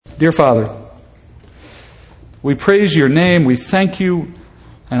Dear Father, we praise your name, we thank you,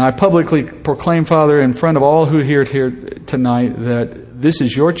 and I publicly proclaim, Father, in front of all who are here tonight, that this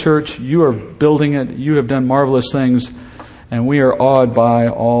is your church, you are building it, you have done marvelous things, and we are awed by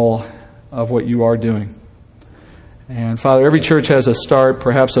all of what you are doing. And Father, every church has a start,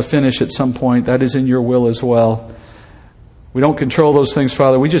 perhaps a finish at some point. That is in your will as well. We don't control those things,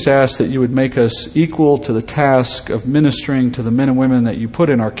 Father. We just ask that you would make us equal to the task of ministering to the men and women that you put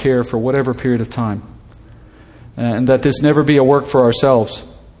in our care for whatever period of time. And that this never be a work for ourselves,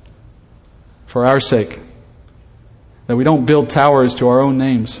 for our sake. That we don't build towers to our own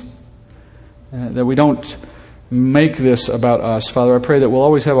names. That we don't make this about us. Father, I pray that we'll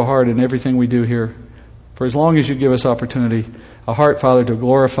always have a heart in everything we do here. For as long as you give us opportunity, a heart, Father, to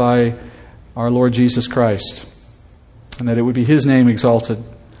glorify our Lord Jesus Christ. And that it would be His name exalted,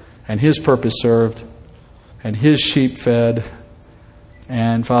 and His purpose served, and His sheep fed,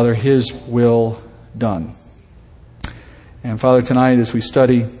 and, Father, His will done. And, Father, tonight as we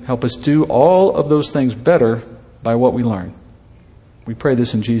study, help us do all of those things better by what we learn. We pray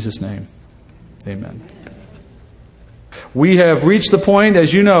this in Jesus' name. Amen. We have reached the point,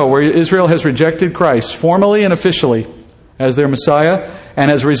 as you know, where Israel has rejected Christ formally and officially as their Messiah, and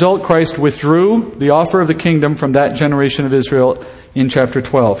as a result, Christ withdrew the offer of the kingdom from that generation of Israel in chapter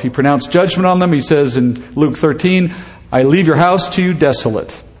 12. He pronounced judgment on them. He says in Luke 13, I leave your house to you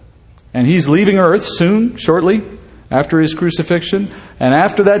desolate. And He's leaving earth soon, shortly, after His crucifixion. And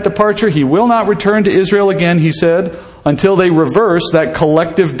after that departure, He will not return to Israel again, He said, until they reverse that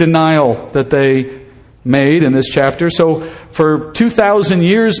collective denial that they made in this chapter. So for 2,000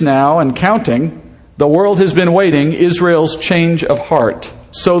 years now and counting, the world has been waiting Israel's change of heart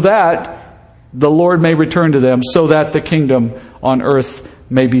so that the Lord may return to them, so that the kingdom on earth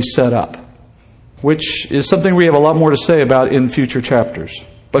may be set up, which is something we have a lot more to say about in future chapters.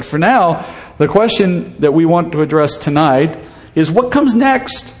 But for now, the question that we want to address tonight is what comes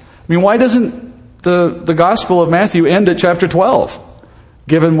next? I mean, why doesn't the Gospel of Matthew end at chapter 12,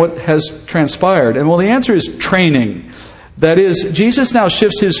 given what has transpired? And well, the answer is training. That is, Jesus now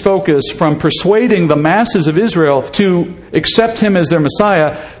shifts His focus from persuading the masses of Israel to accept Him as their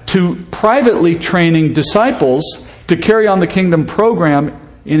Messiah to privately training disciples to carry on the kingdom program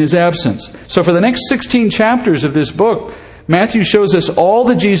in His absence. So for the next 16 chapters of this book, Matthew shows us all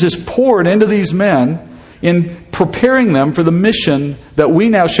that Jesus poured into these men in preparing them for the mission that we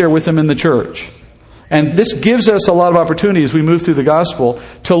now share with them in the church. And this gives us a lot of opportunity as we move through the gospel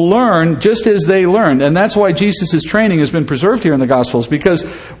to learn just as they learned. And that's why Jesus' training has been preserved here in the Gospels, because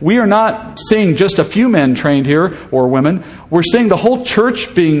we are not seeing just a few men trained here, or women. We're seeing the whole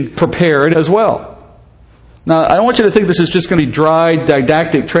church being prepared as well. Now, I don't want you to think this is just going to be dry,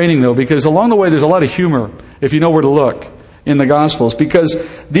 didactic training, though, because along the way there's a lot of humor, if you know where to look, in the Gospels. Because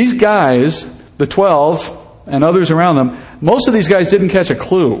these guys, the 12 and others around them, most of these guys didn't catch a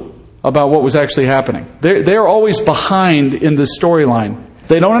clue about what was actually happening. They're always behind in the storyline.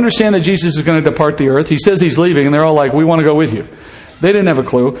 They don't understand that Jesus is going to depart the earth. He says He's leaving, and they're all like, we want to go with you. They didn't have a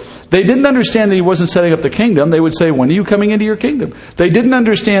clue. They didn't understand that He wasn't setting up the kingdom. They would say, when are you coming into your kingdom? They didn't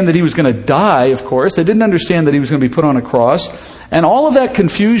understand that He was going to die, of course. They didn't understand that He was going to be put on a cross. And all of that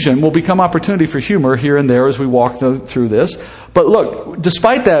confusion will become opportunity for humor here and there as we walk through this. But look,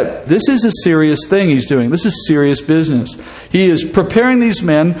 despite that, this is a serious thing He's doing. This is serious business. He is preparing these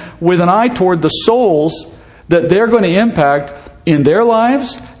men with an eye toward the souls that they're going to impact in their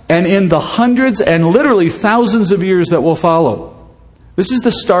lives and in the hundreds and literally thousands of years that will follow. This is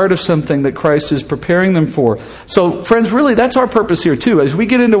the start of something that Christ is preparing them for. So, friends, really, that's our purpose here, too. As we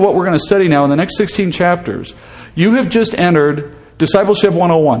get into what we're going to study now in the next 16 chapters, you have just entered Discipleship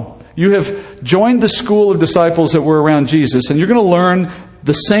 101. You have joined the school of disciples that were around Jesus, and you're going to learn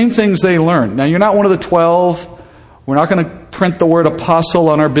the same things they learned. Now, you're not one of the 12. We're not going to print the word apostle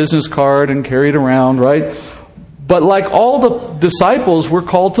on our business card and carry it around, right? But like all the disciples, we're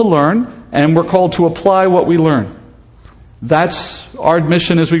called to learn, and we're called to apply what we learn. That's our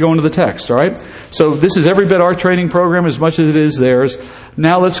mission as we go into the text, all right? So this is every bit our training program as much as it is theirs.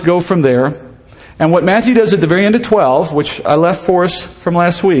 Now let's go from there. And what Matthew does at the very end of 12, which I left for us from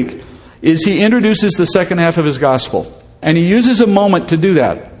last week, is he introduces the second half of his gospel. And he uses a moment to do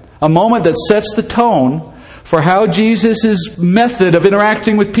that. A moment that sets the tone for how Jesus' method of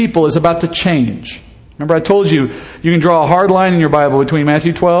interacting with people is about to change. Remember, I told you, you can draw a hard line in your Bible between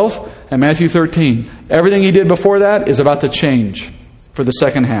Matthew 12 and Matthew 13. Everything he did before that is about to change for the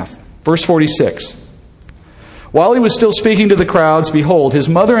second half. Verse 46. While he was still speaking to the crowds, behold, his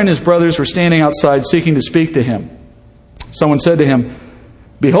mother and his brothers were standing outside seeking to speak to him. Someone said to him,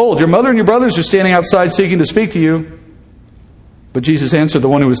 behold, your mother and your brothers are standing outside seeking to speak to you. But Jesus answered the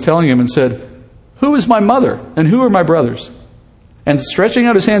one who was telling him and said, "Who is my mother, and who are my brothers?" And stretching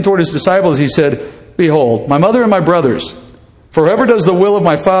out his hand toward his disciples, he said, "Behold, my mother and my brothers. For whoever does the will of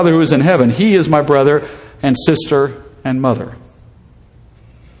my Father who is in heaven, he is my brother and sister and mother."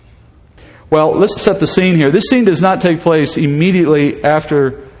 Well, let's set the scene here. This scene does not take place immediately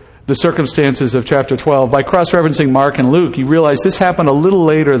after the circumstances of chapter 12. By cross-referencing Mark and Luke, you realize this happened a little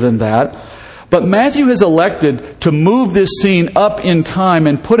later than that. But Matthew has elected to move this scene up in time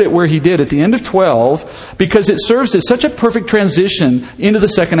and put it where he did at the end of 12 because it serves as such a perfect transition into the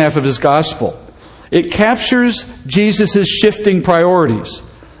second half of his gospel. It captures Jesus' shifting priorities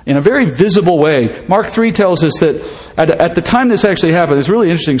in a very visible way. Mark 3 tells us that at the time this actually happened, it's a really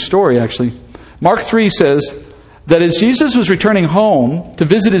interesting story actually. Mark 3 says that as Jesus was returning home to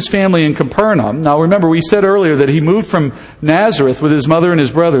visit his family in Capernaum, now remember we said earlier that he moved from Nazareth with his mother and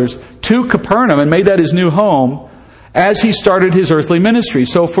his brothers to Capernaum and made that his new home as he started his earthly ministry.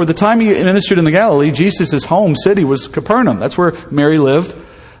 So for the time he ministered in the Galilee, Jesus' home city was Capernaum. That's where Mary lived.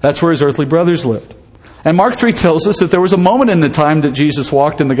 That's where his earthly brothers lived. And Mark 3 tells us that there was a moment in the time that Jesus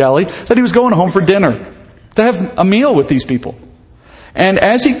walked in the Galilee that he was going home for dinner, to have a meal with these people. And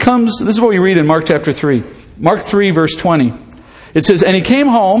as he comes, this is what we read in Mark chapter 3. Mark 3 verse 20. It says, "And he came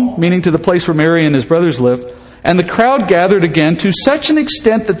home," meaning to the place where Mary and his brothers lived, "and the crowd gathered again to such an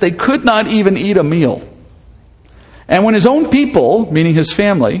extent that they could not even eat a meal. And when his own people," meaning his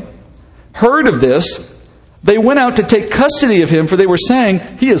family, "heard of this, they went out to take custody of him, for they were saying,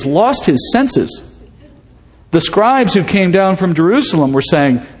 'He has lost his senses.' The scribes who came down from Jerusalem were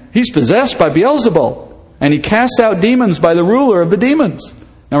saying, 'He's possessed by Beelzebul, and he casts out demons by the ruler of the demons.'"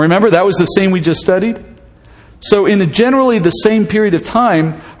 Now remember, that was the scene we just studied. So in generally the same period of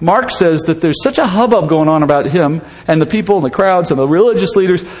time, Mark says that there's such a hubbub going on about him and the people and the crowds and the religious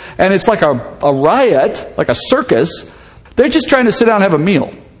leaders, and it's like a riot, like a circus. They're just trying to sit down and have a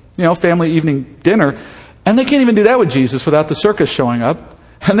meal, family evening dinner, and they can't even do that with Jesus without the circus showing up.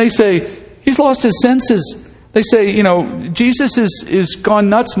 And they say, "He's lost his senses." They say, "Jesus is gone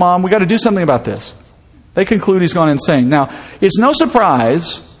nuts, Mom. We got to do something about this." They conclude he's gone insane. Now, it's no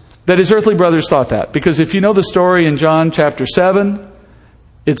surprise that his earthly brothers thought that, because if you know the story in John chapter 7,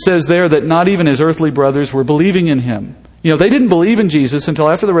 it says there that not even his earthly brothers were believing in him. They didn't believe in Jesus until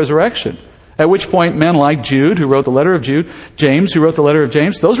after the resurrection, at which point men like Jude, who wrote the letter of Jude, James, who wrote the letter of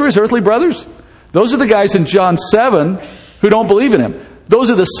James, those were his earthly brothers. Those are the guys in John 7 who don't believe in him.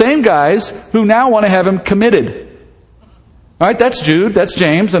 Those are the same guys who now want to have him committed. All right, that's Jude, that's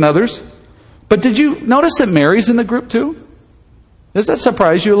James, and others. But did you notice that Mary's in the group too? Does that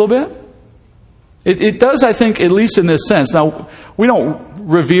surprise you a little bit? It does, I think, at least in this sense. Now, we don't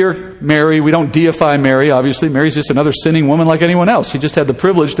revere Mary. We don't deify Mary, obviously. Mary's just another sinning woman like anyone else. She just had the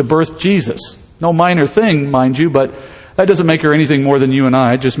privilege to birth Jesus. No minor thing, mind you, but that doesn't make her anything more than you and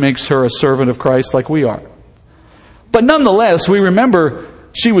I. It just makes her a servant of Christ like we are. But nonetheless, we remember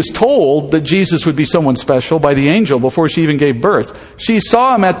she was told that Jesus would be someone special by the angel before she even gave birth. She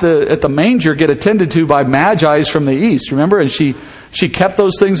saw him at the manger get attended to by magi's from the east, remember? And she kept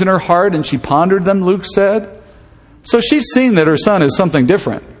those things in her heart and she pondered them, Luke said. So she's seen that her son is something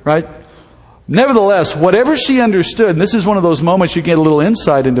different, right? Nevertheless, whatever she understood, and this is one of those moments you get a little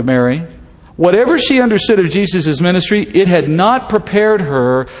insight into Mary, whatever she understood of Jesus' ministry, it had not prepared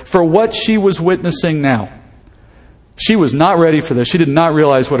her for what she was witnessing now. She was not ready for this. She did not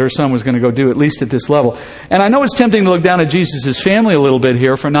realize what her son was going to go do, at least at this level. And I know it's tempting to look down at Jesus' family a little bit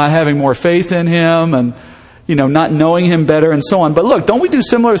here for not having more faith in him and, not knowing him better and so on. But look, don't we do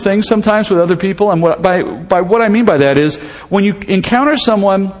similar things sometimes with other people? And by what I mean by that is when you encounter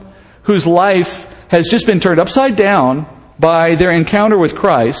someone whose life has just been turned upside down by their encounter with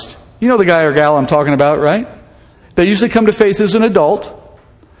Christ, you know the guy or gal I'm talking about, right? They usually come to faith as an adult.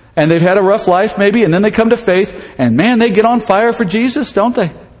 And they've had a rough life maybe, and then they come to faith, and man, they get on fire for Jesus, don't they?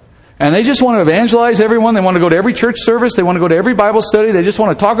 And they just want to evangelize everyone. They want to go to every church service. They want to go to every Bible study. They just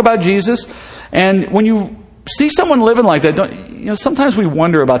want to talk about Jesus. And when you see someone living like that, sometimes we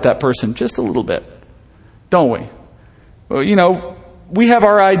wonder about that person just a little bit, don't we? Well, we have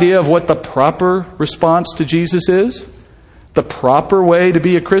our idea of what the proper response to Jesus is, the proper way to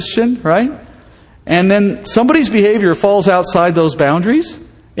be a Christian, right? And then somebody's behavior falls outside those boundaries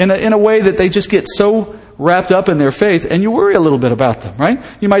in a way that they just get so wrapped up in their faith, and you worry a little bit about them, right?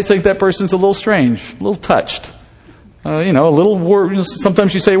 You might think that person's a little strange, a little touched, a little worse.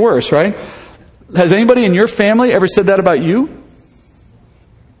 Sometimes you say worse, right? Has anybody in your family ever said that about you?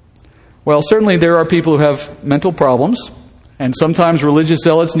 Well, certainly there are people who have mental problems, and sometimes religious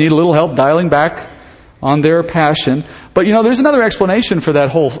zealots need a little help dialing back on their passion. But there's another explanation for that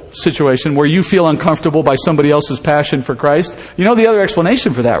whole situation where you feel uncomfortable by somebody else's passion for Christ. The other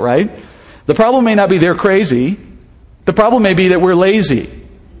explanation for that, right? The problem may not be they're crazy. The problem may be that we're lazy.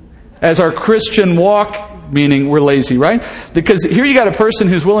 As our Christian walk, meaning we're lazy, right? Because here you got a person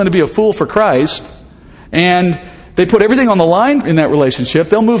who's willing to be a fool for Christ, and they put everything on the line in that relationship.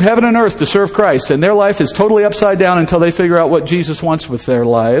 They'll move heaven and earth to serve Christ, and their life is totally upside down until they figure out what Jesus wants with their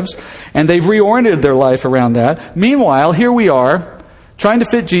lives, and they've reoriented their life around that. Meanwhile, here we are, trying to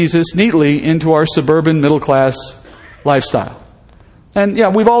fit Jesus neatly into our suburban middle-class lifestyle. And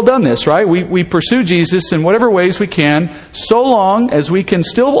we've all done this, right? We pursue Jesus in whatever ways we can, so long as we can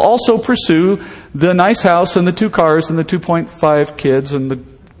still also pursue the nice house and the 2 cars and the 2.5 kids and the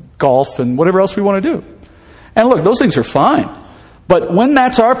golf and whatever else we want to do. And look, those things are fine. But when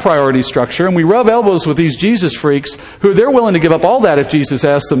that's our priority structure and we rub elbows with these Jesus freaks who they're willing to give up all that if Jesus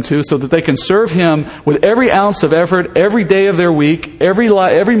asks them to so that they can serve Him with every ounce of effort, every day of their week, every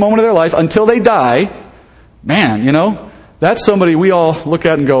moment of their life until they die, man, that's somebody we all look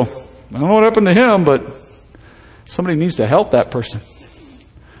at and go, I don't know what happened to him, but somebody needs to help that person.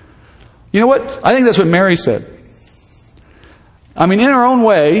 You know what? I think that's what Mary said. In her own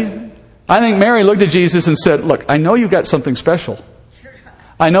way, I think Mary looked at Jesus and said, look, I know you've got something special.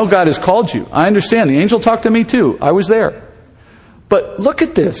 I know God has called you. I understand. The angel talked to me too. I was there. But look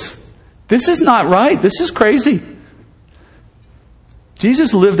at this. This is not right. This is crazy.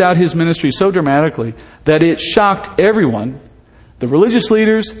 Jesus lived out His ministry so dramatically that it shocked everyone, the religious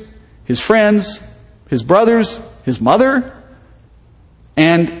leaders, His friends, His brothers, His mother.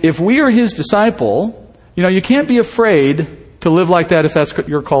 And if we are His disciple, you can't be afraid to live like that if that's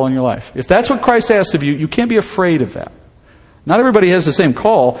your call in your life. If that's what Christ asks of you, you can't be afraid of that. Not everybody has the same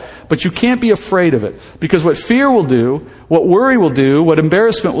call, but you can't be afraid of it. Because what fear will do, what worry will do, what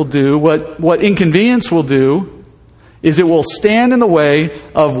embarrassment will do, what inconvenience will do, is it will stand in the way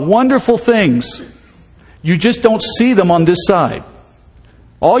of wonderful things. You just don't see them on this side.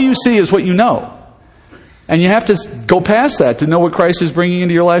 All you see is what you know. And you have to go past that to know what Christ is bringing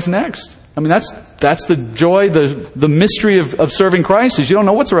into your life next. That's the joy, the mystery of serving Christ is you don't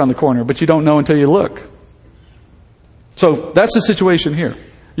know what's around the corner, but you don't know until you look. So that's the situation here.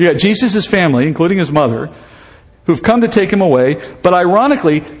 You got Jesus' family, including His mother, who've come to take Him away, but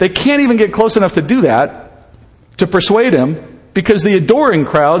ironically, they can't even get close enough to do that, to persuade Him, because the adoring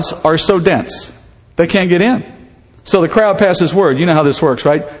crowds are so dense. They can't get in. So the crowd passes word. You know how this works,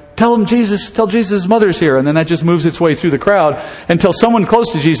 right? Tell Jesus' mother's here. And then that just moves its way through the crowd until someone close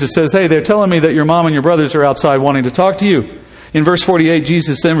to Jesus says, hey, they're telling me that your mom and your brothers are outside wanting to talk to you. In verse 48,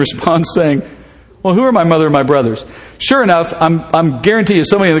 Jesus then responds saying, well, who are my mother and my brothers? Sure enough, I'm guarantee you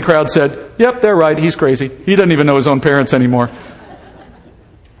somebody in the crowd said, yep, they're right, he's crazy. He doesn't even know his own parents anymore.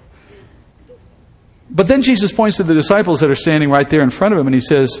 But then Jesus points to the disciples that are standing right there in front of Him and He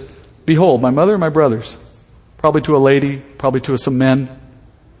says, behold, my mother and my brothers. Probably to a lady, probably to some men.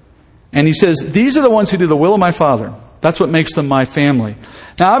 And He says, these are the ones who do the will of my Father. That's what makes them my family.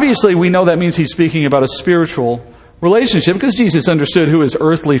 Now, obviously, we know that means He's speaking about a spiritual relationship because Jesus understood who His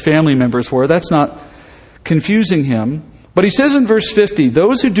earthly family members were. That's not confusing Him. But He says in verse 50,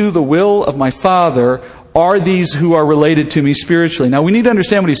 those who do the will of my Father are these who are related to me spiritually. Now, we need to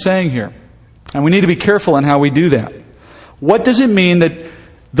understand what He's saying here. And we need to be careful in how we do that. What does it mean that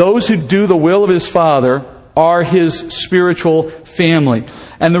those who do the will of His Father are His spiritual family?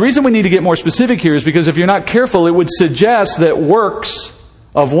 And the reason we need to get more specific here is because if you're not careful, it would suggest that works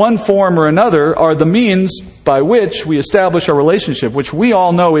of one form or another are the means by which we establish a relationship, which we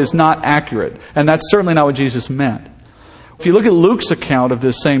all know is not accurate. And that's certainly not what Jesus meant. If you look at Luke's account of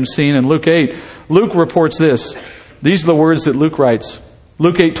this same scene in Luke 8, Luke reports this. These are the words that Luke writes.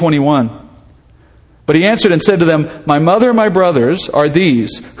 Luke 8:21. But He answered and said to them, my mother and my brothers are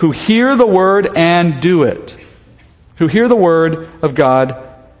these, who hear the word and do it. Who hear the word of God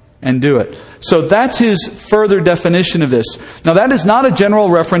and do it. So that's His further definition of this. Now that is not a general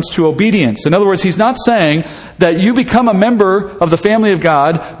reference to obedience. In other words, He's not saying that you become a member of the family of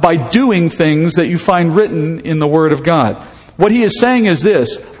God by doing things that you find written in the Word of God. What He is saying is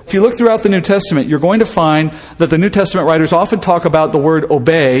this. If you look throughout the New Testament, you're going to find that the New Testament writers often talk about the word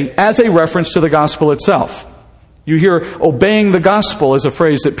obey as a reference to the gospel itself. You hear obeying the gospel as a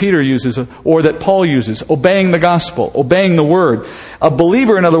phrase that Peter uses or that Paul uses. Obeying the gospel, obeying the word. A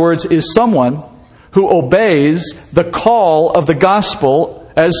believer, in other words, is someone who obeys the call of the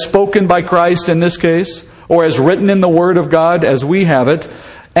gospel as spoken by Christ in this case, or as written in the Word of God as we have it.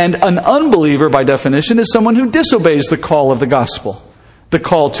 And an unbeliever, by definition, is someone who disobeys the call of the gospel, the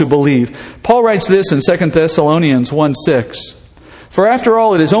call to believe. Paul writes this in 2 Thessalonians 1:6. For after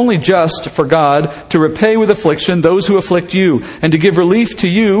all, it is only just for God to repay with affliction those who afflict you, and to give relief to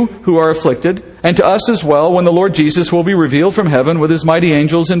you who are afflicted, and to us as well when the Lord Jesus will be revealed from heaven with his mighty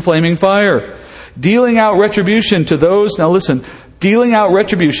angels in flaming fire, dealing out retribution to those, now listen, dealing out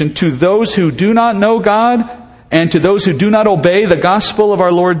retribution to those who do not know God, and to those who do not obey the gospel of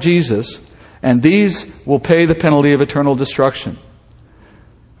our Lord Jesus, and these will pay the penalty of eternal destruction.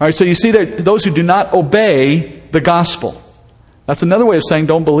 All right, so you see that those who do not obey the gospel. That's another way of saying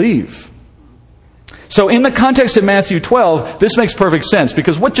don't believe. So in the context of Matthew 12, this makes perfect sense,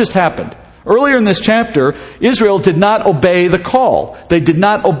 because what just happened? Earlier in this chapter, Israel did not obey the call. They did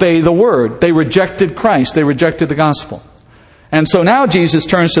not obey the word. They rejected Christ. They rejected the gospel. And so now Jesus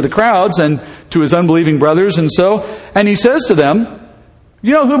turns to the crowds and to his unbelieving brothers and he says to them,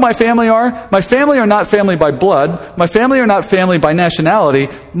 you know who my family are? My family are not family by blood. My family are not family by nationality.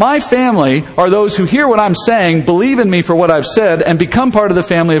 My family are those who hear what I'm saying, believe in me for what I've said, and become part of the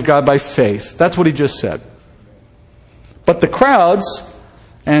family of God by faith. That's what he just said. But the crowds,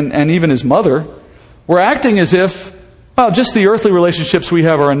 and even his mother, were acting as if, well, just the earthly relationships we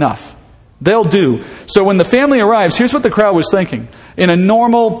have are enough. They'll do. So when the family arrives, here's what the crowd was thinking. In a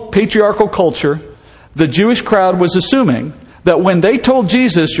normal patriarchal culture, the Jewish crowd was assuming that when they told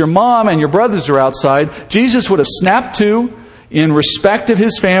Jesus, your mom and your brothers are outside, Jesus would have snapped to in respect of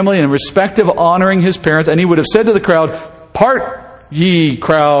his family, in respect of honoring his parents, and he would have said to the crowd, part ye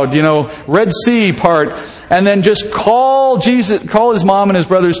crowd, Red Sea part, and then just call his mom and his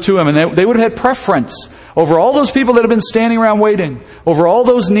brothers to him, and they would have had preference over all those people that have been standing around waiting, over all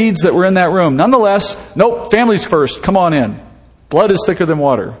those needs that were in that room. Nonetheless, nope, families first, come on in. Blood is thicker than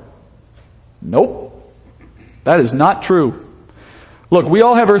water. Nope, that is not true. Look, we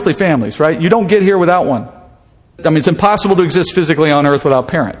all have earthly families, right? You don't get here without one. I mean, it's impossible to exist physically on earth without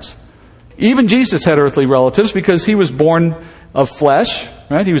parents. Even Jesus had earthly relatives because he was born of flesh,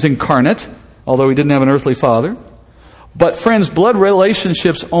 right? He was incarnate, although he didn't have an earthly father. But friends, blood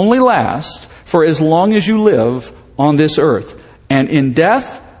relationships only last for as long as you live on this earth. And in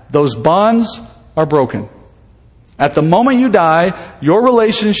death, those bonds are broken. At the moment you die, your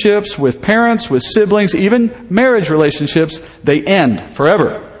relationships with parents, with siblings, even marriage relationships, they end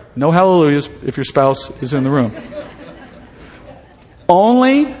forever. No hallelujahs if your spouse is in the room.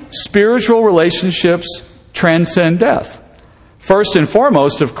 Only spiritual relationships transcend death. First and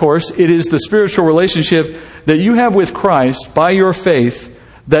foremost, of course, it is the spiritual relationship that you have with Christ by your faith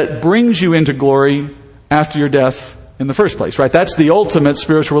that brings you into glory after your death in the first place, right? That's the ultimate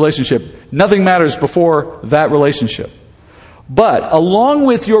spiritual relationship. Nothing matters before that relationship. But along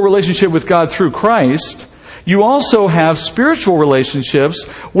with your relationship with God through Christ, you also have spiritual relationships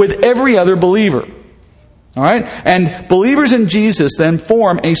with every other believer. All right? And believers in Jesus then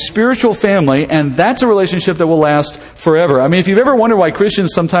form a spiritual family, and that's a relationship that will last forever. I mean, if you've ever wondered why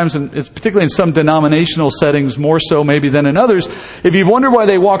Christians sometimes, particularly in some denominational settings, more so maybe than in others, if you've wondered why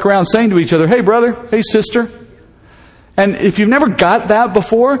they walk around saying to each other, hey brother, hey sister, and if you've never got that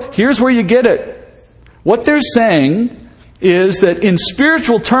before, here's where you get it. What they're saying is that in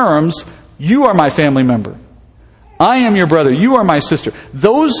spiritual terms, you are my family member. I am your brother. You are my sister.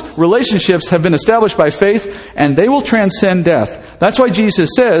 Those relationships have been established by faith, and they will transcend death. That's why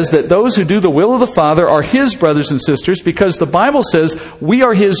Jesus says that those who do the will of the Father are His brothers and sisters, because the Bible says we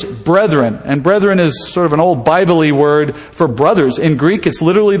are His brethren. And brethren is sort of an old Bible-y word for brothers. In Greek, it's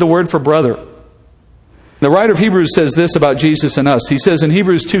literally the word for brother. The writer of Hebrews says this about Jesus and us. He says in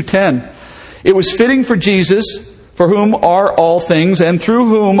Hebrews 2:10, it was fitting for Jesus, for whom are all things, and through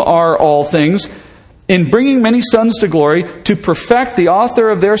whom are all things, in bringing many sons to glory, to perfect the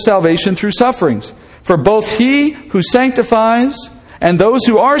author of their salvation through sufferings. For both He who sanctifies and those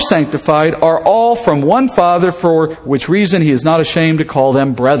who are sanctified are all from one Father, for which reason He is not ashamed to call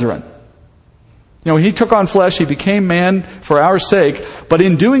them brethren. He took on flesh, He became man for our sake, but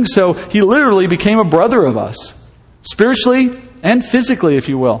in doing so, He literally became a brother of us, spiritually and physically, if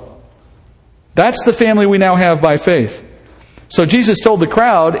you will. That's the family we now have by faith. So Jesus told the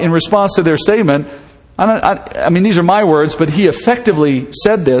crowd in response to their statement, I mean, these are my words, but He effectively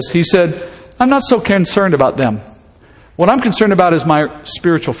said this. He said, I'm not so concerned about them. What I'm concerned about is my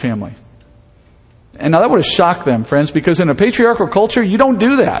spiritual family. And now that would have shocked them, friends, because in a patriarchal culture, you don't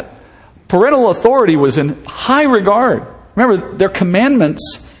do that. Parental authority was in high regard. Remember, their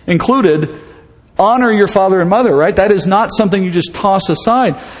commandments included honor your father and mother, right? That is not something you just toss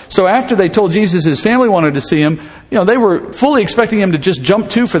aside. So after they told Jesus his family wanted to see Him, they were fully expecting Him to just jump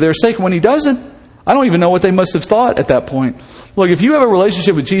to for their sake. When He doesn't, I don't even know what they must have thought at that point. Look, if you have a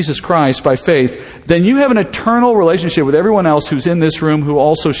relationship with Jesus Christ by faith, then you have an eternal relationship with everyone else who's in this room who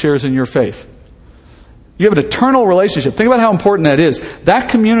also shares in your faith. You have an eternal relationship. Think about how important that is. That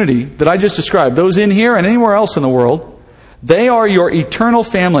community that I just described, those in here and anywhere else in the world, they are your eternal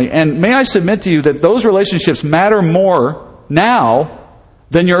family. And may I submit to you that those relationships matter more now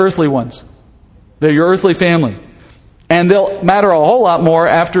than your earthly ones. They're your earthly family. And they'll matter a whole lot more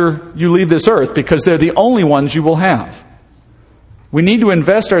after you leave this earth, because they're the only ones you will have. We need to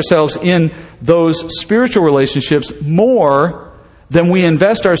invest ourselves in those spiritual relationships more than we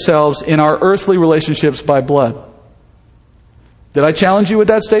invest ourselves in our earthly relationships by blood. Did I challenge you with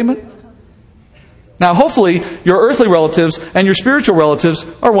that statement? Now, hopefully, your earthly relatives and your spiritual relatives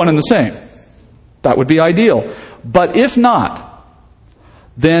are one and the same. That would be ideal. But if not,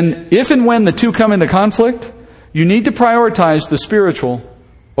 then if and when the two come into conflict, you need to prioritize the spiritual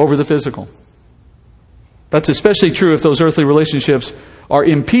over the physical. That's especially true if those earthly relationships are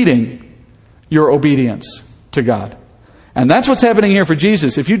impeding your obedience to God. And that's what's happening here for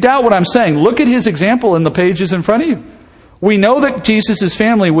Jesus. If you doubt what I'm saying, look at his example in the pages in front of you. We know that Jesus'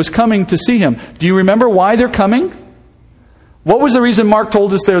 family was coming to see him. Do you remember why they're coming? What was the reason Mark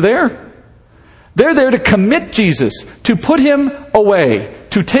told us they're there? They're there to commit Jesus, to put him away,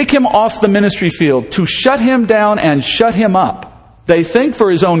 to take him off the ministry field, to shut him down and shut him up. They think for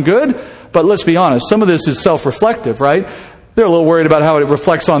his own good, but let's be honest, some of this is self-reflective, right? They're a little worried about how it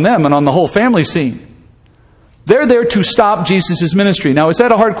reflects on them and on the whole family scene. They're there to stop Jesus' ministry. Now, is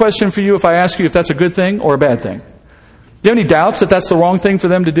that a hard question for you if I ask you if that's a good thing or a bad thing? Do you have any doubts that that's the wrong thing for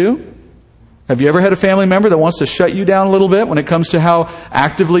them to do? Have you ever had a family member that wants to shut you down a little bit when it comes to how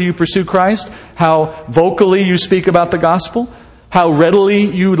actively you pursue Christ, how vocally you speak about the gospel, how readily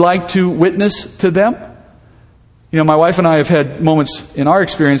you would like to witness to them? You know, my wife and I have had moments in our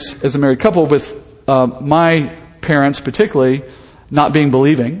experience as a married couple with my parents particularly not being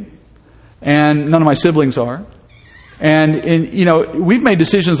believing, and none of my siblings are. And we've made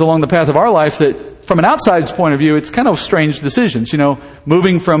decisions along the path of our life that, from an outside's point of view, it's kind of strange decisions.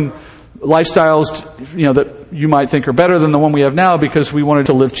 Moving from lifestyles, that you might think are better than the one we have now because we wanted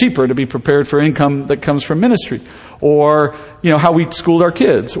to live cheaper to be prepared for income that comes from ministry, or how we schooled our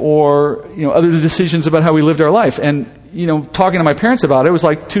kids, or other decisions about how we lived our life. And talking to my parents about it, it was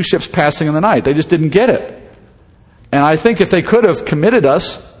like two ships passing in the night. They just didn't get it. And I think if they could have committed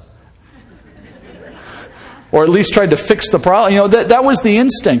us, or at least tried to fix the problem. That was the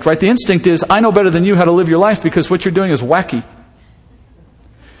instinct, right? The instinct is, I know better than you how to live your life because what you're doing is wacky.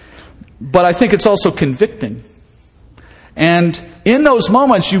 But I think it's also convicting. And in those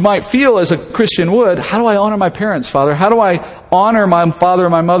moments, you might feel, as a Christian would, how do I honor my parents, Father? How do I honor my father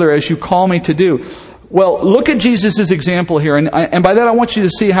and my mother as you call me to do? Well, look at Jesus' example here. And by that, I want you to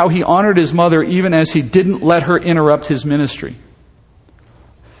see how he honored his mother even as he didn't let her interrupt his ministry.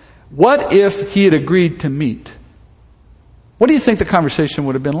 What if he had agreed to meet? What do you think the conversation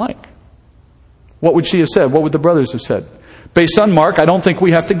would have been like? What would she have said? What would the brothers have said? Based on Mark, I don't think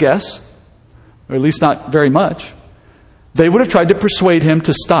we have to guess, or at least not very much. They would have tried to persuade him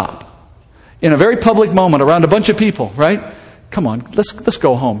to stop. In a very public moment around a bunch of people, right? Come on, let's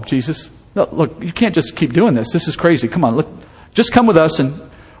go home, Jesus. No, look, you can't just keep doing this. This is crazy. Come on, look, just come with us. And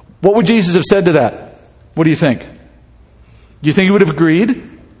what would Jesus have said to that? What do you think? Do you think he would have agreed?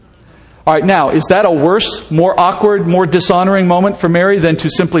 All right, now, is that a worse, more awkward, more dishonoring moment for Mary than to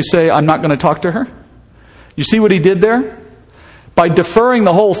simply say, I'm not going to talk to her? You see what he did there? By deferring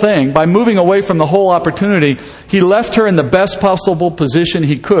the whole thing, by moving away from the whole opportunity, he left her in the best possible position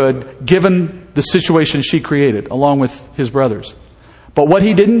he could, given the situation she created, along with his brothers. But what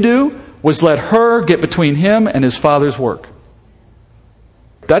he didn't do was let her get between him and his Father's work.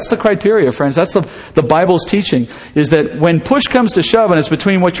 That's the criteria, friends. That's the Bible's teaching, is that when push comes to shove and it's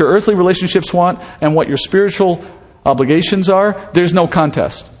between what your earthly relationships want and what your spiritual obligations are, there's no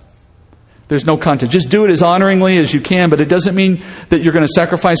contest. There's no contest. Just do it as honoringly as you can, but it doesn't mean that you're going to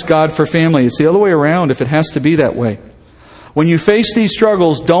sacrifice God for family. It's the other way around if it has to be that way. When you face these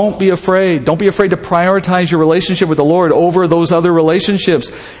struggles, don't be afraid. Don't be afraid to prioritize your relationship with the Lord over those other relationships.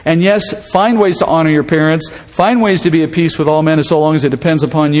 And yes, find ways to honor your parents. Find ways to be at peace with all men as so long as it depends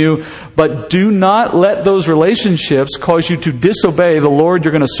upon you. But do not let those relationships cause you to disobey the Lord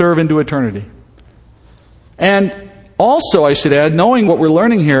you're going to serve into eternity. And also, I should add, knowing what we're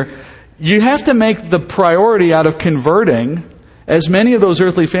learning here, you have to make the priority out of converting as many of those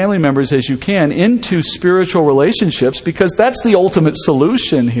earthly family members as you can into spiritual relationships, because that's the ultimate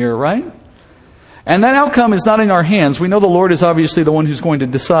solution here, right? And that outcome is not in our hands. We know the Lord is obviously the one who's going to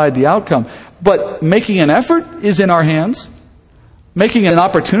decide the outcome. But making an effort is in our hands. Making an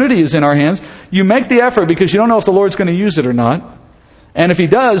opportunity is in our hands. You make the effort because you don't know if the Lord's going to use it or not. And if He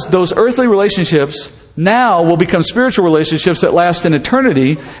does, those earthly relationships now will become spiritual relationships that last in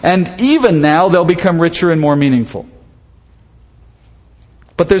eternity, and even now they'll become richer and more meaningful.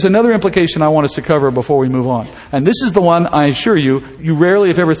 But there's another implication I want us to cover before we move on. And this is the one I assure you rarely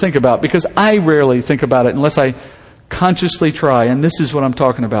if ever think about, because I rarely think about it unless I consciously try, and this is what I'm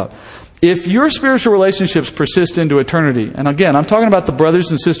talking about. If your spiritual relationships persist into eternity, and again, I'm talking about the brothers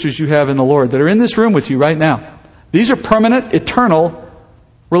and sisters you have in the Lord that are in this room with you right now. These are permanent, eternal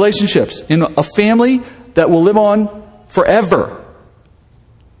relationships in a family that will live on forever.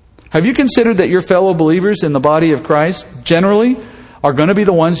 Have you considered that your fellow believers in the body of Christ generally are going to be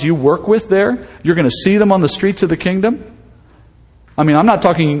the ones you work with there? You're going to see them on the streets of the kingdom? I mean, I'm not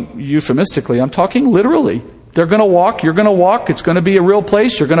talking euphemistically. I'm talking literally. They're going to walk. You're going to walk. It's going to be a real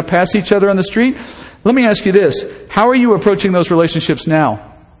place. You're going to pass each other on the street. Let me ask you this. How are you approaching those relationships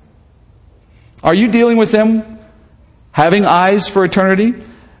now? Are you dealing with them having eyes for eternity?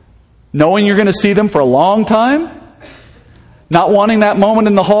 Knowing you're going to see them for a long time? Not wanting that moment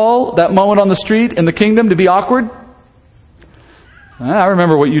in the hall, that moment on the street in the kingdom to be awkward? I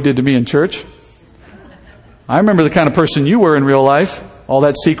remember what you did to me in church. I remember the kind of person you were in real life. All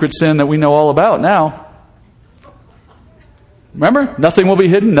that secret sin that we know all about now. Remember? Nothing will be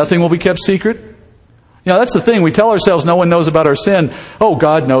hidden. Nothing will be kept secret. You know, that's the thing. We tell ourselves no one knows about our sin. Oh,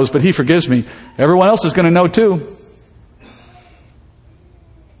 God knows, but He forgives me. Everyone else is going to know too.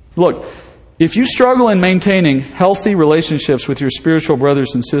 Look, if you struggle in maintaining healthy relationships with your spiritual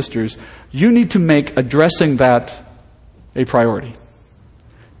brothers and sisters, you need to make addressing that a priority.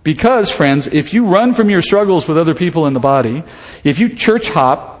 Because, friends, if you run from your struggles with other people in the body, if you church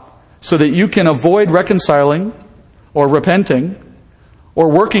hop so that you can avoid reconciling or repenting or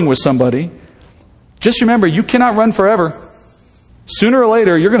working with somebody, just remember, you cannot run forever. Sooner or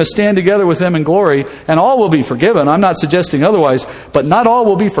later, you're going to stand together with them in glory, and all will be forgiven. I'm not suggesting otherwise, but not all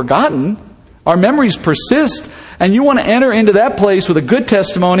will be forgotten. Our memories persist, and you want to enter into that place with a good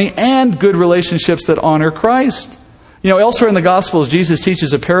testimony and good relationships that honor Christ. You know, elsewhere in the Gospels, Jesus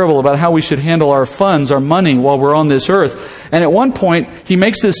teaches a parable about how we should handle our funds, our money, while we're on this earth. And at one point, He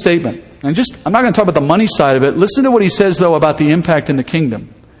makes this statement. And I'm not going to talk about the money side of it. Listen to what He says, though, about the impact in the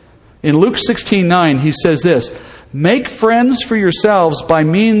kingdom. In Luke 16:9, He says this, "Make friends for yourselves by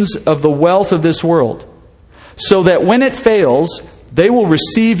means of the wealth of this world, so that when it fails, they will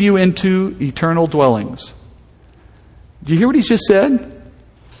receive you into eternal dwellings." Do you hear what He's just said?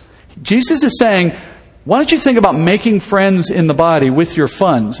 Jesus is saying, why don't you think about making friends in the body with your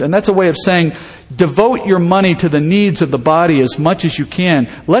funds? And that's a way of saying, devote your money to the needs of the body as much as you can.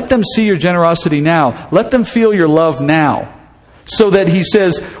 Let them see your generosity now. Let them feel your love now. So that He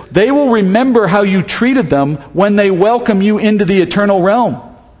says, they will remember how you treated them when they welcome you into the eternal realm.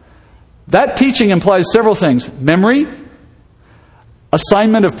 That teaching implies several things. Memory,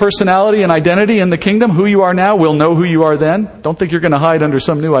 assignment of personality and identity in the kingdom. Who you are now will know who you are then. Don't think you're going to hide under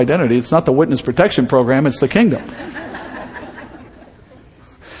some new identity. It's not the witness protection program, it's the kingdom.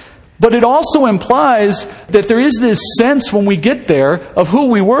 But it also implies that there is this sense when we get there of who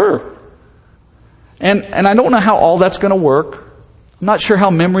we were. And I don't know how all that's going to work. I'm not sure how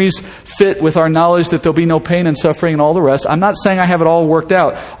memories fit with our knowledge that there'll be no pain and suffering and all the rest. I'm not saying I have it all worked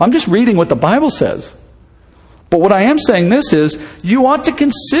out. I'm just reading what the Bible says. But what I am saying this is, you ought to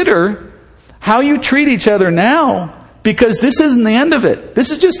consider how you treat each other now, because this isn't the end of it.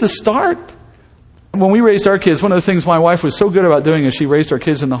 This is just the start. When we raised our kids, one of the things my wife was so good about doing as she raised our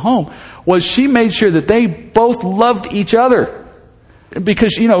kids in the home was she made sure that they both loved each other.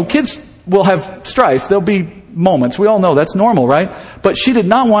 Because, you know, kids will have strife. There'll be moments. We all know that's normal, right? But she did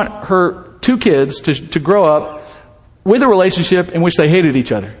not want her two kids to grow up with a relationship in which they hated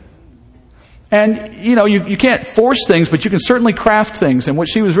each other. And, you know, you can't force things, but you can certainly craft things. And what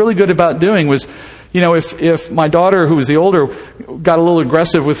she was really good about doing was, you know, if my daughter, who was the older, got a little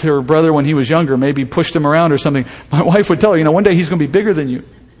aggressive with her brother when he was younger, maybe pushed him around or something, my wife would tell her, you know, one day he's going to be bigger than you.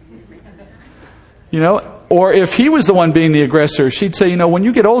 You know? Or if he was the one being the aggressor, she'd say, you know, when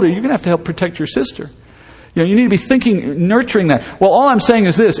you get older, you're going to have to help protect your sister. You know, you need to be thinking, nurturing that. Well, all I'm saying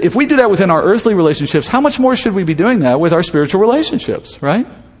is this. If we do that within our earthly relationships, how much more should we be doing that with our spiritual relationships, right?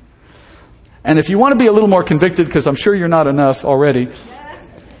 And if you want to be a little more convicted, because I'm sure you're not enough already,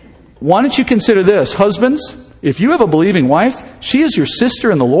 why don't you consider this? Husbands, if you have a believing wife, she is your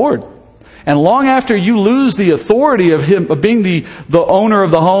sister in the Lord. And long after you lose the authority of him, of being the owner of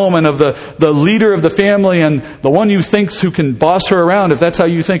the home and of the leader of the family and the one you think who can boss her around, if that's how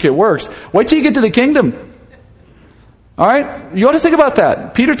you think it works, wait till you get to the kingdom. All right? You ought to think about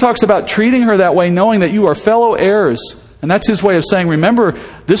that. Peter talks about treating her that way, knowing that you are fellow heirs. And that's his way of saying, remember,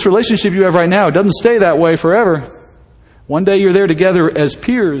 this relationship you have right now doesn't stay that way forever. One day you're there together as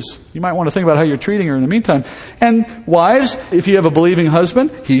peers. You might want to think about how you're treating her in the meantime. And wives, if you have a believing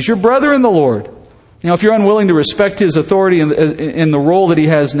husband, he's your brother in the Lord. If you're unwilling to respect his authority in the role that he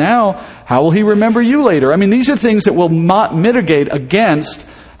has now, how will he remember you later? These are things that will mitigate against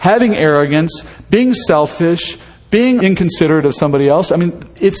having arrogance, being selfish, being inconsiderate of somebody else.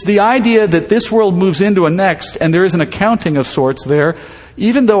 It's the idea that this world moves into a next, and there is an accounting of sorts there,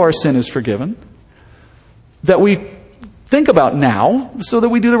 even though our sin is forgiven, that we think about now so that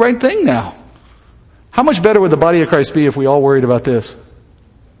we do the right thing now. How much better would the body of Christ be if we all worried about this?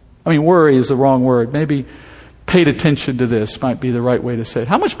 Worry is the wrong word. Maybe paid attention to this might be the right way to say it.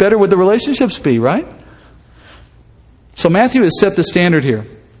 How much better would the relationships be, right? So Matthew has set the standard here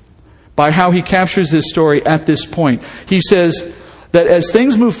by how he captures this story at this point. He says that as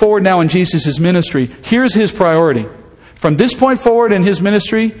things move forward now in Jesus' ministry, here's his priority. From this point forward in his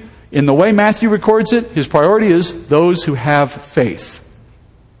ministry, in the way Matthew records it, his priority is those who have faith.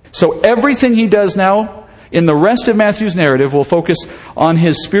 So everything he does now in the rest of Matthew's narrative will focus on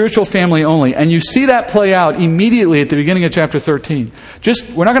his spiritual family only. And you see that play out immediately at the beginning of chapter 13.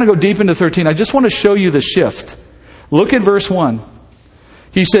 We're not going to go deep into 13. I just want to show you the shift. Look at verse 1.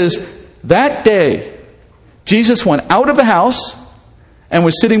 He says, that day, Jesus went out of the house and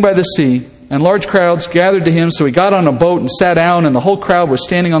was sitting by the sea, and large crowds gathered to him. So he got on a boat and sat down, and the whole crowd was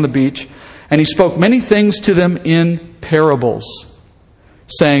standing on the beach. And he spoke many things to them in parables,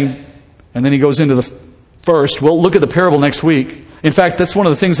 saying, and then he goes into the first. We'll look at the parable next week. In fact, that's one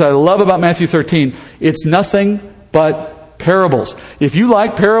of the things I love about Matthew 13. It's nothing but parables. If you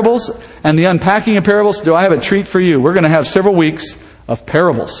like parables and the unpacking of parables, do I have a treat for you? We're going to have several weeks of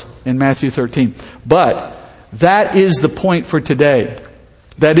parables in Matthew 13. But that is the point for today.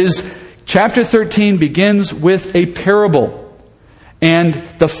 That is, chapter 13 begins with a parable. And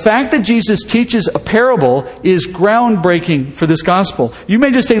the fact that Jesus teaches a parable is groundbreaking for this gospel. You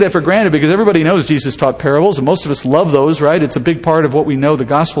may just take that for granted because everybody knows Jesus taught parables, and most of us love those, right? It's a big part of what we know the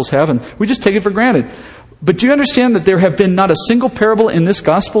gospels have, and we just take it for granted. But do you understand that there have been not a single parable in this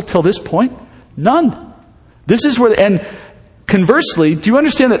gospel till this point? None. This is where, and conversely, do you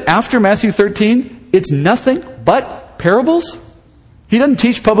understand that after Matthew 13, it's nothing but parables? He doesn't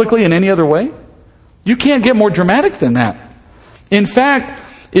teach publicly in any other way. You can't get more dramatic than that. In fact,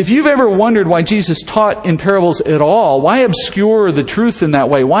 if you've ever wondered why Jesus taught in parables at all, why obscure the truth in that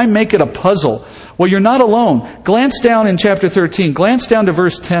way? Why make it a puzzle? Well, you're not alone. Glance down in chapter 13. Glance down to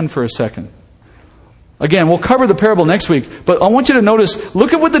verse 10 for a second. Again, we'll cover the parable next week, but I want you to notice,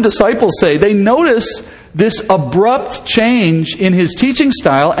 look at what the disciples say. They notice this abrupt change in his teaching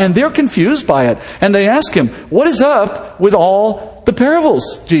style, and they're confused by it. And they ask him, what is up with all the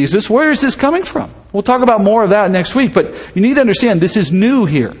parables, Jesus? Where is this coming from? We'll talk about more of that next week, but you need to understand this is new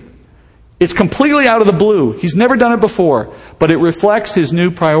here. It's completely out of the blue. He's never done it before, but it reflects his new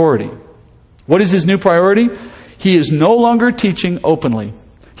priority. What is his new priority? He is no longer teaching openly.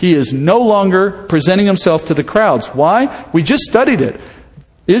 He is no longer presenting himself to the crowds. Why? We just studied it.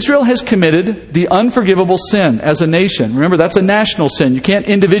 Israel has committed the unforgivable sin as a nation. Remember, that's a national sin. You can't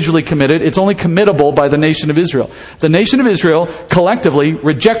individually commit it. It's only committable by the nation of Israel. The nation of Israel collectively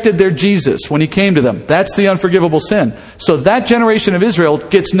rejected their Jesus when he came to them. That's the unforgivable sin. So that generation of Israel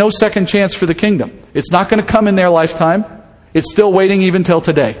gets no second chance for the kingdom. It's not going to come in their lifetime. It's still waiting even till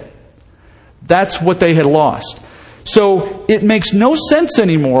today. That's what they had lost. So it makes no sense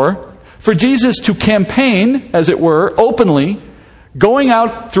anymore for Jesus to campaign, as it were, openly, going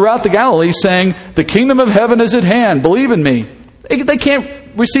out throughout the Galilee saying, the kingdom of heaven is at hand, believe in me. They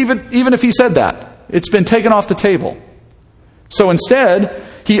can't receive it even if he said that. It's been taken off the table. So instead,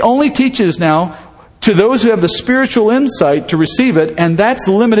 he only teaches now to those who have the spiritual insight to receive it, and that's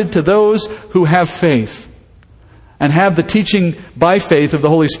limited to those who have faith and have the teaching by faith of the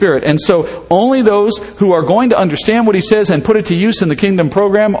Holy Spirit. And so only those who are going to understand what he says and put it to use in the kingdom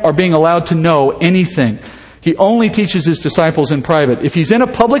program are being allowed to know anything. He only teaches his disciples in private. If he's in a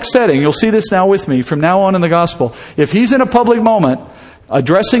public setting, you'll see this now with me from now on in the gospel. If he's in a public moment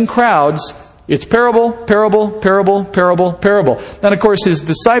addressing crowds, it's parable, parable, parable, parable, parable. Then, of course, his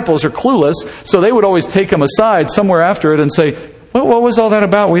disciples are clueless, so they would always take him aside somewhere after it and say, well, what was all that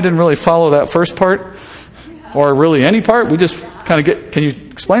about? We didn't really follow that first part, or really any part. We just kind of get, can you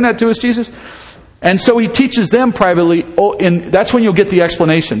explain that to us, Jesus? And so he teaches them privately, and that's when you'll get the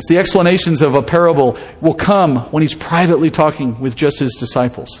explanations. The explanations of a parable will come when he's privately talking with just his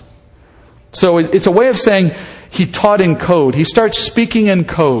disciples. So it's a way of saying he taught in code. He starts speaking in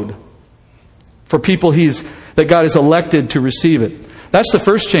code for people that God has elected to receive it. That's the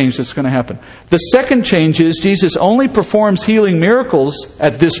first change that's going to happen. The second change is Jesus only performs healing miracles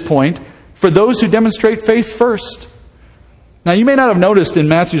at this point for those who demonstrate faith first. Now, you may not have noticed in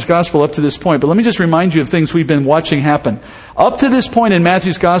Matthew's Gospel up to this point, but let me just remind you of things we've been watching happen. Up to this point in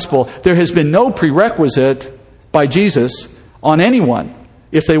Matthew's Gospel, there has been no prerequisite by Jesus on anyone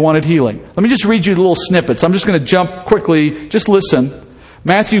if they wanted healing. Let me just read you the little snippets. I'm just going to jump quickly. Just listen.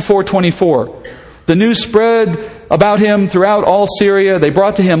 Matthew 4:24. The news spread about him throughout all Syria. They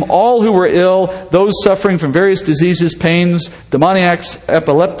brought to him all who were ill, those suffering from various diseases, pains, demoniacs,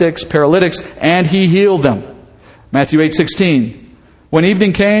 epileptics, paralytics, and he healed them. Matthew 8:16. When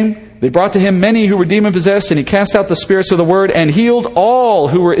evening came, they brought to him many who were demon-possessed, and he cast out the spirits with a word and healed all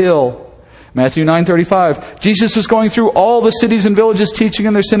who were ill. Matthew 9:35. Jesus was going through all the cities and villages, teaching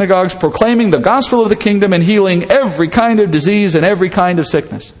in their synagogues, proclaiming the gospel of the kingdom and healing every kind of disease and every kind of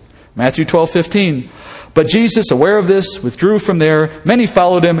sickness. Matthew 12:15. But Jesus, aware of this, withdrew from there. Many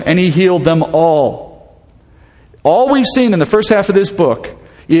followed him, and he healed them all. All we've seen in the first half of this book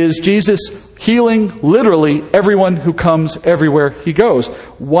is Jesus healing literally everyone who comes everywhere he goes.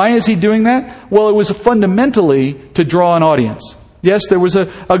 Why is he doing that? Well, it was fundamentally to draw an audience. Yes, there was an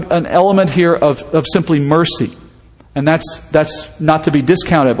element here of simply mercy. And that's not to be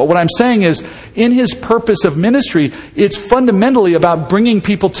discounted. But what I'm saying is, in his purpose of ministry, it's fundamentally about bringing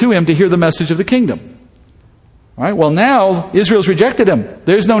people to him to hear the message of the kingdom. All right? Well, now, Israel's rejected him.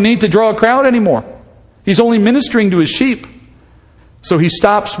 There's no need to draw a crowd anymore. He's only ministering to his sheep. So he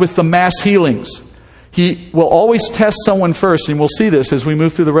stops with the mass healings. He will always test someone first, and we'll see this as we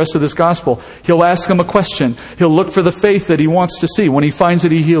move through the rest of this gospel. He'll ask them a question. He'll look for the faith that he wants to see. When he finds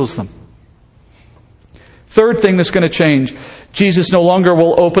it, he heals them. Third thing that's going to change, Jesus no longer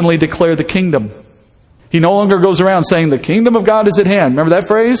will openly declare the kingdom. He no longer goes around saying, the kingdom of God is at hand. Remember that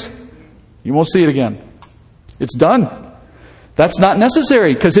phrase? You won't see it again. It's done. That's not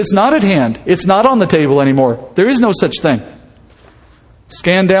necessary because it's not at hand. It's not on the table anymore. There is no such thing.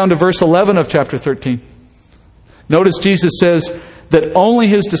 Scan down to verse 11 of chapter 13. Notice Jesus says that only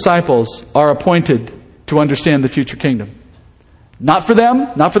his disciples are appointed to understand the future kingdom. Not for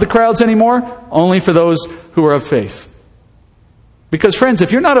them, not for the crowds anymore, only for those who are of faith. Because friends,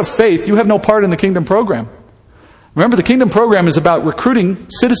 if you're not of faith, you have no part in the kingdom program. Remember, the kingdom program is about recruiting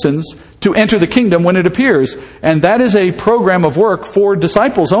citizens to enter the kingdom when it appears. And that is a program of work for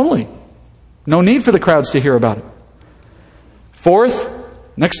disciples only. No need for the crowds to hear about it. Fourth,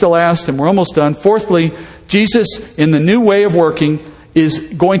 next to last, and we're almost done. Fourthly, Jesus, in the new way of working, is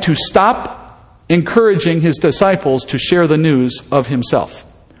going to stop encouraging his disciples to share the news of himself.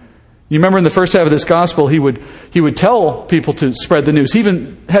 You remember in the first half of this gospel, he would tell people to spread the news. He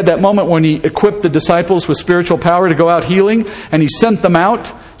even had that moment when he equipped the disciples with spiritual power to go out healing, and he sent them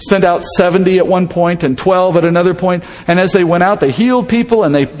out, sent out 70 at one point and 12 at another point. And as they went out, they healed people,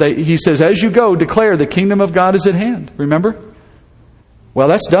 and he says, as you go, declare the kingdom of God is at hand. Remember? Well,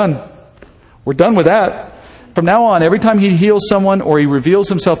 that's done. We're done with that. From now on, every time he heals someone or he reveals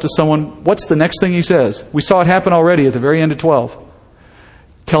himself to someone, what's the next thing he says? We saw it happen already at the very end of 12.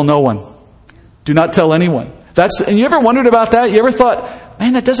 Tell no one. Do not tell anyone. And you ever wondered about that? You ever thought,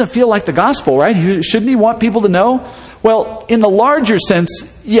 man, that doesn't feel like the gospel, right? Shouldn't he want people to know? Well, in the larger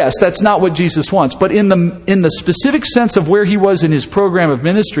sense, yes, that's not what Jesus wants. But in the specific sense of where he was in his program of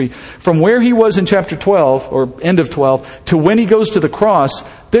ministry, from where he was in chapter 12, or end of 12, to when he goes to the cross,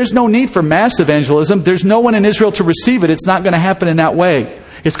 there's no need for mass evangelism. There's no one in Israel to receive it. It's not going to happen in that way.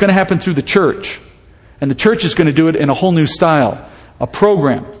 It's going to happen through the church. And the church is going to do it in a whole new style, a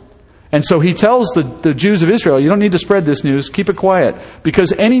program. And so he tells the Jews of Israel, you don't need to spread this news, keep it quiet.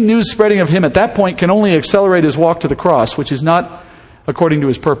 Because any news spreading of him at that point can only accelerate his walk to the cross, which is not according to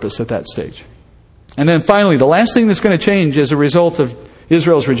his purpose at that stage. And then finally, the last thing that's going to change as a result of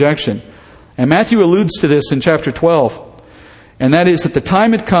Israel's rejection, and Matthew alludes to this in chapter 12, and that is that the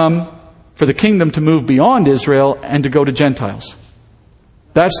time had come for the kingdom to move beyond Israel and to go to Gentiles.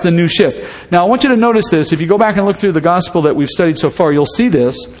 That's the new shift. Now, I want you to notice this. If you go back and look through the gospel that we've studied so far, you'll see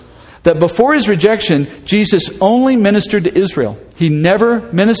this. That before his rejection, Jesus only ministered to Israel. He never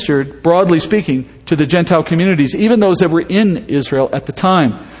ministered, broadly speaking, to the Gentile communities, even those that were in Israel at the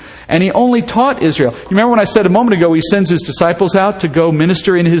time. And he only taught Israel. You remember when I said a moment ago, he sends his disciples out to go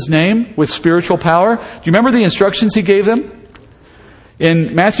minister in his name with spiritual power? Do you remember the instructions he gave them?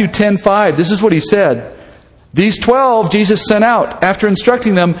 In Matthew 10:5, this is what he said. These 12 Jesus sent out after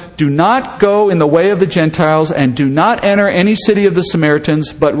instructing them, do not go in the way of the Gentiles and do not enter any city of the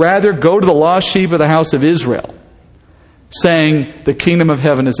Samaritans, but rather go to the lost sheep of the house of Israel, saying, the kingdom of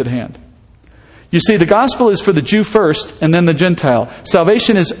heaven is at hand. You see, the gospel is for the Jew first and then the Gentile.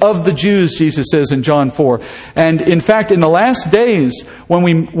 Salvation is of the Jews, Jesus says in John 4. And in fact, in the last days, when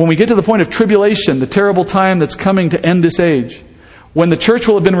we get to the point of tribulation, the terrible time that's coming to end this age, when the church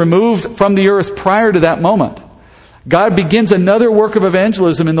will have been removed from the earth prior to that moment, God begins another work of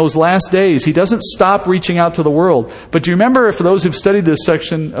evangelism in those last days. He doesn't stop reaching out to the world. But do you remember, for those who've studied this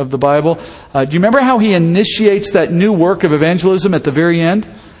section of the Bible, do you remember how he initiates that new work of evangelism at the very end?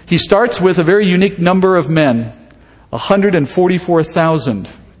 He starts with a very unique number of men, 144,000,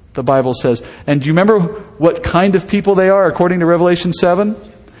 the Bible says. And do you remember what kind of people they are according to Revelation 7?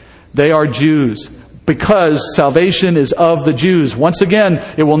 They are Jews, because salvation is of the Jews. Once again,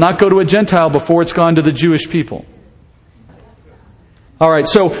 it will not go to a Gentile before it's gone to the Jewish people. All right,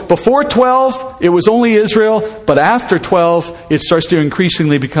 so before 12, it was only Israel, but after 12, it starts to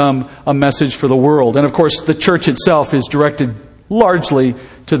increasingly become a message for the world. And of course, the church itself is directed largely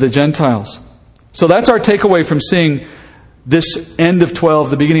to the Gentiles. So that's our takeaway from seeing this end of 12,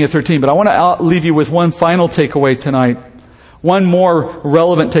 the beginning of 13. But I want to leave you with one final takeaway tonight. One more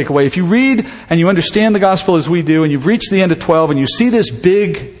relevant takeaway. If you read and you understand the gospel as we do, and you've reached the end of 12, and you see this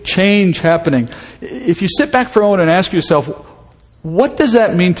big change happening, if you sit back for a moment and ask yourself, what does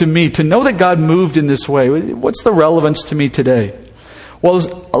that mean to me to know that God moved in this way? What's the relevance to me today? Well,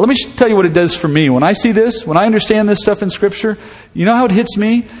 let me tell you what it does for me. When I see this, when I understand this stuff in Scripture, you know how it hits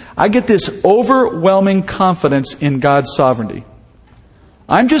me? I get this overwhelming confidence in God's sovereignty.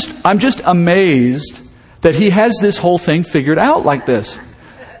 I'm just amazed that He has this whole thing figured out like this.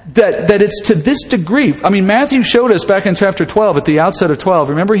 That it's to this degree. I mean, Matthew showed us back in chapter 12, at the outset of 12.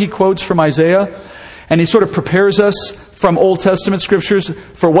 Remember, he quotes from Isaiah, and he sort of prepares us from Old Testament scriptures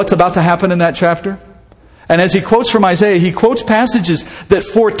for what's about to happen in that chapter. And as he quotes from Isaiah, he quotes passages that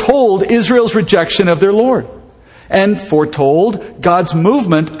foretold Israel's rejection of their Lord, and foretold God's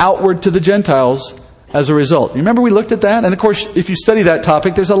movement outward to the Gentiles as a result. You remember we looked at that? And of course, if you study that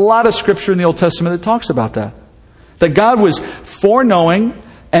topic, there's a lot of scripture in the Old Testament that talks about that. That God was foreknowing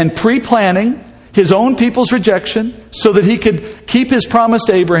and pre-planning His own people's rejection so that He could keep His promise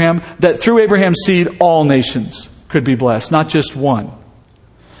to Abraham that through Abraham's seed all nations could be blessed, not just one.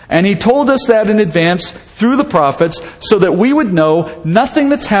 And He told us that in advance through the prophets so that we would know nothing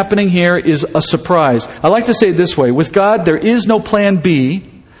that's happening here is a surprise. I like to say it this way. With God, there is no plan B.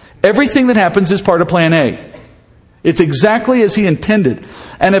 Everything that happens is part of plan A. It's exactly as He intended.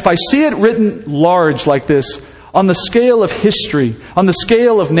 And if I see it written large like this, on the scale of history, on the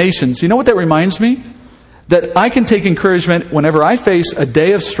scale of nations, you know what that reminds me? That I can take encouragement whenever I face a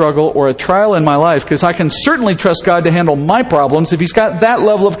day of struggle or a trial in my life, because I can certainly trust God to handle my problems if He's got that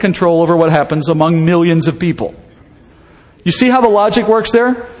level of control over what happens among millions of people. You see how the logic works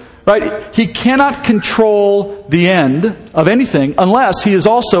there? Right? He cannot control the end of anything unless He is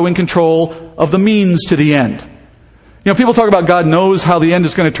also in control of the means to the end. You know, people talk about God knows how the end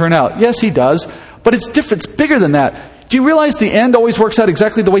is going to turn out. Yes, He does. But it's different. It's bigger than that. Do you realize the end always works out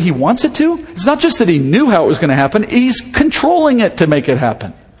exactly the way He wants it to? It's not just that He knew how it was going to happen. He's controlling it to make it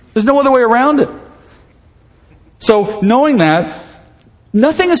happen. There's no other way around it. So knowing that,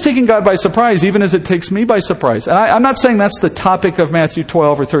 nothing is taking God by surprise, even as it takes me by surprise. And I'm not saying that's the topic of Matthew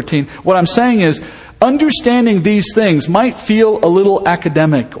 12 or 13. What I'm saying is, understanding these things might feel a little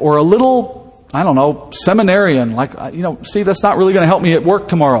academic or a little, I don't know, seminarian. Like, Steve, that's not really going to help me at work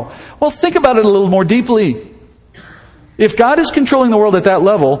tomorrow. Well, think about it a little more deeply. If God is controlling the world at that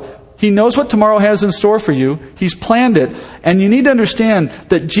level, He knows what tomorrow has in store for you. He's planned it. And you need to understand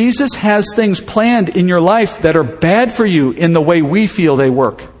that Jesus has things planned in your life that are bad for you in the way we feel they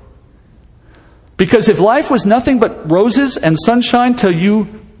work. Because if life was nothing but roses and sunshine till you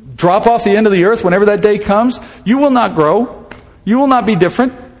drop off the end of the earth whenever that day comes, you will not grow. You will not be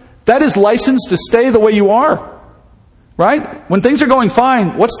different. That is license to stay the way you are. Right? When things are going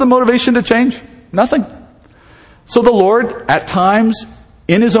fine, what's the motivation to change? Nothing. So the Lord, at times,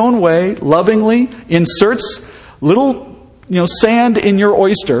 in His own way, lovingly, inserts little, sand in your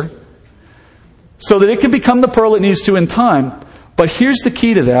oyster so that it can become the pearl it needs to in time. But here's the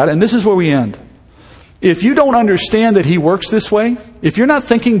key to that, and this is where we end. If you don't understand that He works this way, if you're not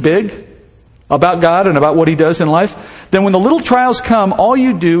thinking big about God and about what He does in life, then when the little trials come, all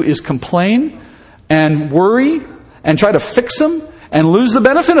you do is complain and worry and try to fix them and lose the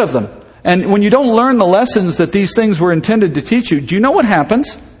benefit of them. And when you don't learn the lessons that these things were intended to teach you, do you know what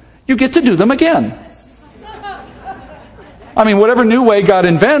happens? You get to do them again. I mean, whatever new way God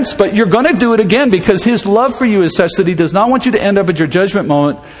invents, but you're going to do it again because His love for you is such that He does not want you to end up at your judgment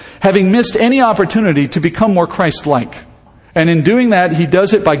moment having missed any opportunity to become more Christ-like. And in doing that, He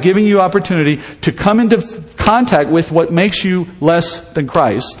does it by giving you opportunity to come into contact with what makes you less than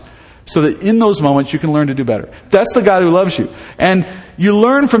Christ, so that in those moments you can learn to do better. That's the God who loves you. And you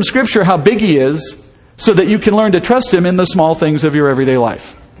learn from Scripture how big He is so that you can learn to trust Him in the small things of your everyday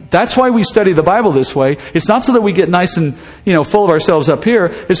life. That's why we study the Bible this way. It's not so that we get nice and, full of ourselves up here.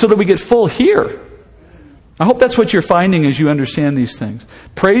 It's so that we get full here. I hope that's what you're finding as you understand these things.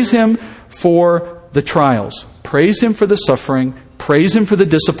 Praise Him for the trials. Praise Him for the suffering. Praise Him for the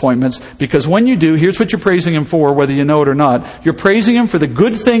disappointments. Because when you do, here's what you're praising Him for, whether you know it or not. You're praising Him for the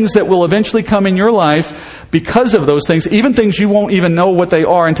good things that will eventually come in your life because of those things, even things you won't even know what they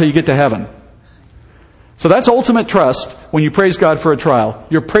are until you get to heaven. So that's ultimate trust when you praise God for a trial.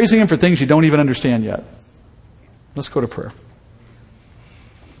 You're praising Him for things you don't even understand yet. Let's go to prayer.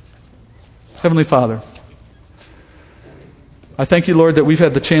 Heavenly Father, I thank You, Lord, that we've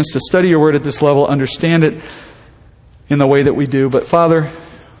had the chance to study Your Word at this level, understand it in the way that we do. But Father,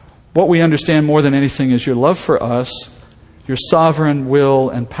 what we understand more than anything is Your love for us, Your sovereign will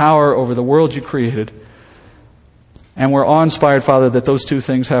and power over the world You created. And we're awe-inspired, Father, that those two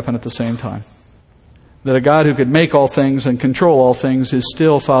things happen at the same time. That a God who could make all things and control all things is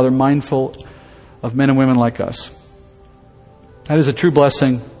still, Father, mindful of men and women like us. That is a true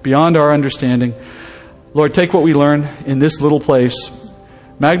blessing beyond our understanding. Lord, take what we learn in this little place,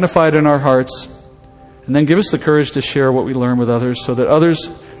 magnify it in our hearts, and then give us the courage to share what we learn with others so that others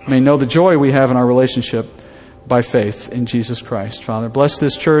may know the joy we have in our relationship by faith in Jesus Christ. Father, bless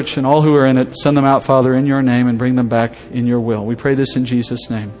this church and all who are in it. Send them out, Father, in Your name and bring them back in Your will. We pray this in Jesus'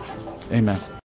 name. Amen.